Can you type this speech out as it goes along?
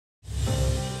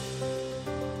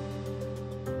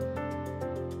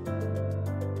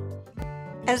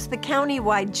As the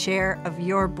county-wide chair of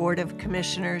your Board of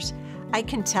Commissioners, I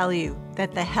can tell you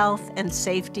that the health and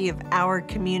safety of our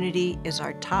community is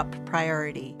our top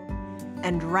priority.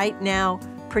 And right now,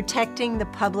 protecting the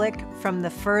public from the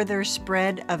further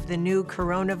spread of the new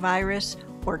coronavirus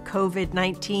or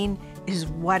COVID-19 is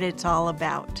what it's all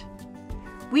about.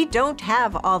 We don't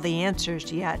have all the answers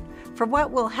yet for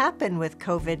what will happen with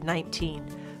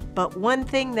COVID-19, but one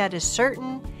thing that is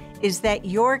certain is that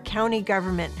your county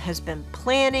government has been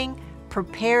planning,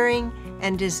 preparing,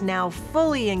 and is now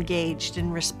fully engaged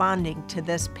in responding to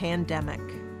this pandemic.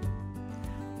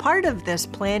 Part of this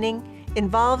planning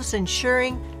involves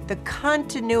ensuring the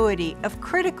continuity of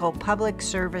critical public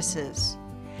services.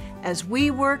 As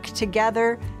we work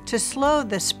together to slow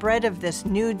the spread of this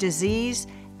new disease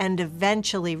and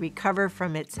eventually recover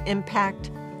from its impact,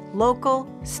 local,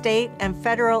 state, and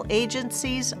federal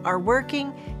agencies are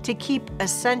working to keep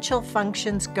essential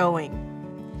functions going.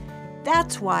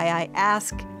 That's why I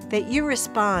ask that you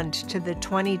respond to the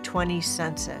 2020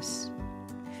 census.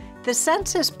 The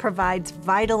census provides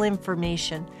vital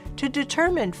information to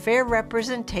determine fair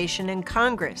representation in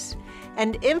Congress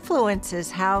and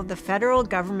influences how the federal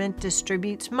government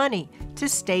distributes money to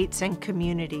states and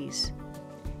communities.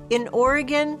 In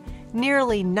Oregon,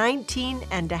 nearly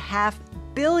 $19.5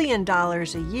 billion a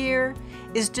year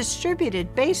is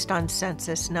distributed based on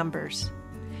census numbers.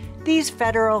 These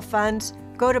federal funds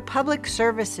go to public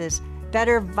services that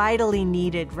are vitally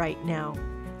needed right now,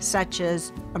 such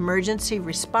as emergency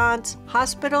response,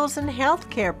 hospitals and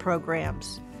healthcare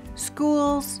programs,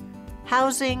 schools,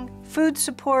 housing, food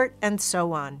support, and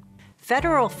so on.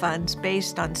 Federal funds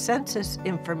based on census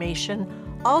information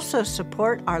also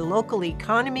support our local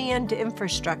economy and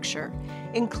infrastructure,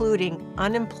 including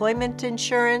unemployment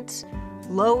insurance,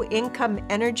 low-income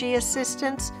energy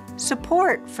assistance,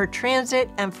 support for transit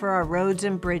and for our roads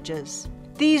and bridges.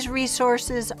 These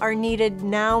resources are needed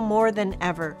now more than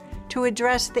ever to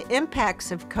address the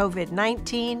impacts of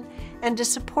COVID-19 and to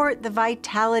support the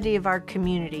vitality of our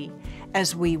community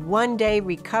as we one day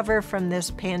recover from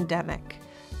this pandemic.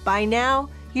 By now,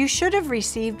 you should have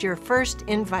received your first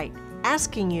invite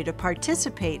asking you to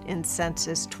participate in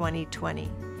Census 2020.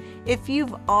 If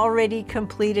you've already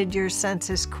completed your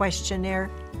census questionnaire,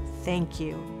 thank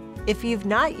you. If you've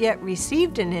not yet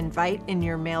received an invite in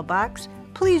your mailbox,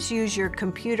 please use your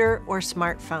computer or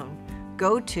smartphone.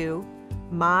 Go to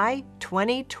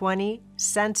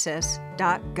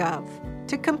my2020census.gov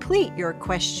to complete your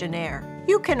questionnaire.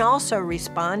 You can also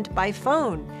respond by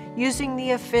phone using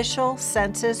the official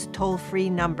Census toll-free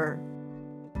number.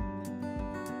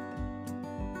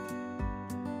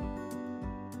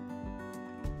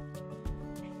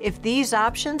 If these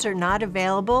options are not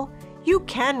available, you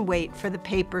can wait for the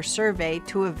paper survey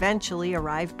to eventually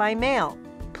arrive by mail.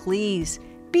 Please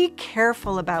be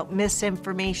careful about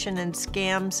misinformation and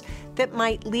scams that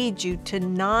might lead you to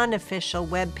non-official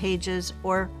web pages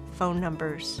or phone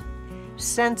numbers.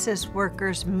 Census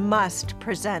workers must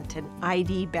present an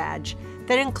ID badge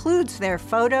that includes their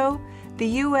photo, the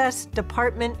U.S.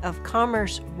 Department of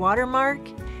Commerce watermark,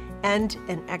 and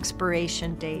an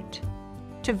expiration date.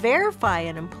 To verify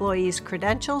an employee's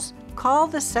credentials, call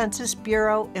the Census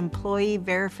Bureau Employee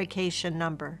Verification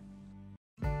Number.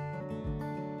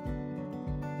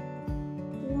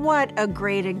 What a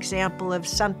great example of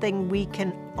something we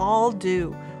can all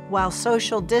do while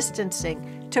social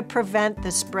distancing to prevent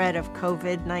the spread of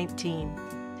COVID-19.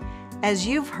 As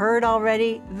you've heard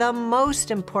already, the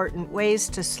most important ways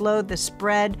to slow the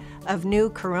spread of new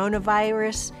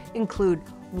coronavirus include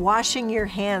washing your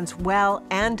hands well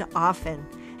and often,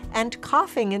 and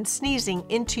coughing and sneezing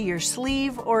into your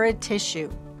sleeve or a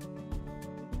tissue.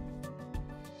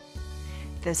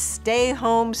 The Stay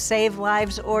Home, Save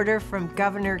Lives order from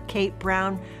Governor Kate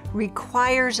Brown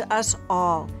requires us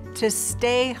all to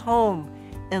stay home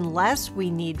unless we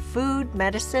need food,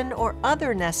 medicine, or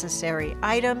other necessary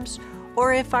items,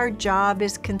 or if our job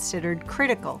is considered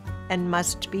critical and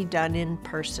must be done in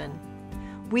person.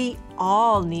 We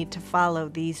all need to follow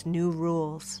these new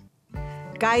rules.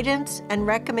 Guidance and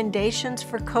recommendations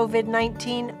for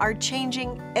COVID-19 are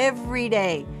changing every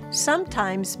day,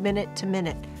 sometimes minute to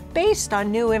minute, based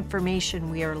on new information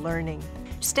we are learning.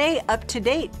 Stay up to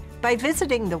date by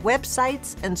visiting the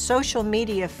websites and social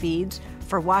media feeds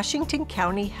for Washington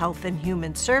County Health and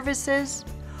Human Services,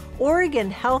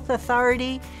 Oregon Health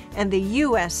Authority, and the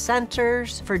U.S.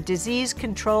 Centers for Disease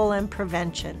Control and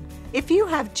Prevention. If you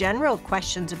have general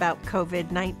questions about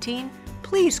COVID-19,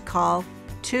 please call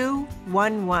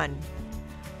 211.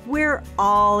 We're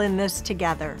all in this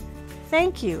together.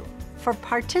 Thank you for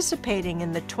participating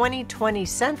in the 2020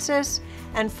 census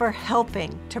and for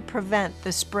helping to prevent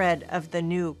the spread of the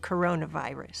new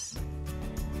coronavirus.